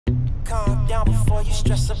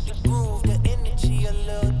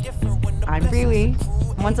I'm Bree,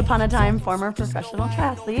 once upon a time former professional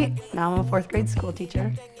triathlete. Now I'm a 4th grade school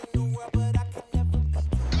teacher.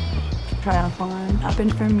 Triathlon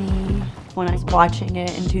happened for me when I was watching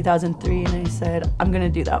it in 2003 and I said, I'm gonna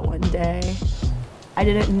do that one day. I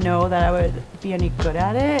didn't know that I would be any good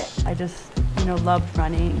at it. I just, loved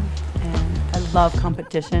running and I love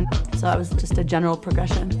competition. So it was just a general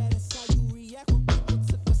progression.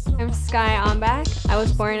 I'm Skye Ombac. I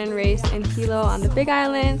was born and raised in Hilo on the Big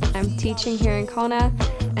Island. I'm teaching here in Kona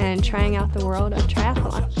and trying out the world of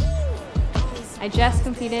triathlon. I just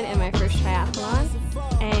competed in my first triathlon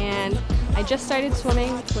and I just started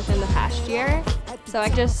swimming within the past year. So I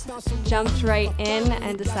just jumped right in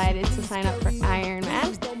and decided to sign up for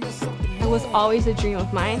Ironman. It was always a dream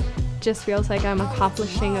of mine. Just feels like I'm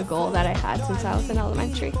accomplishing a goal that I had since I was in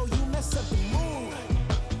elementary.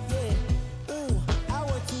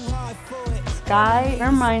 Skye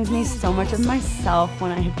reminds me so much of myself when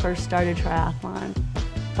I had first started triathlon.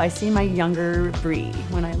 I see my younger Bree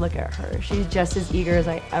when I look at her. She's just as eager as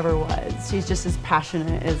I ever was. She's just as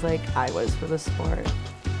passionate as I was for the sport.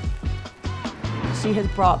 She has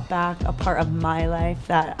brought back a part of my life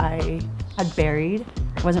that I had buried.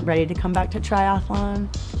 I wasn't ready to come back to triathlon.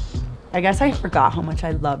 I guess I forgot how much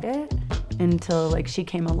I loved it until she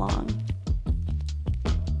came along.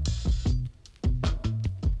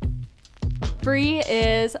 Bree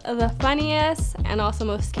is the funniest and also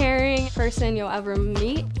most caring person you'll ever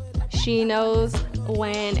meet. She knows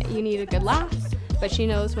when you need a good laugh, but she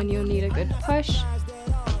knows when you need a good push.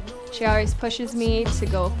 She always pushes me to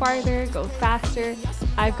go farther, go faster.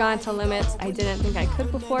 I've gone to limits I didn't think I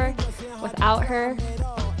could before. Without her,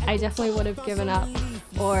 I definitely would have given up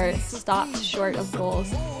or stopped short of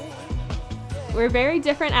goals. We're very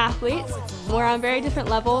different athletes. We're on very different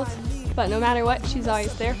levels, but no matter what, she's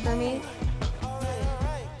always there for me.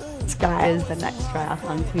 Skye is the next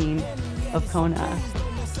triathlon queen of Kona.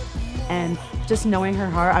 And just knowing her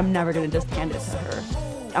heart, I'm never gonna just hand it to her.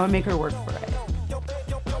 I'm gonna make her work for it.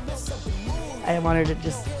 I want her to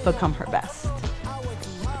just become her best.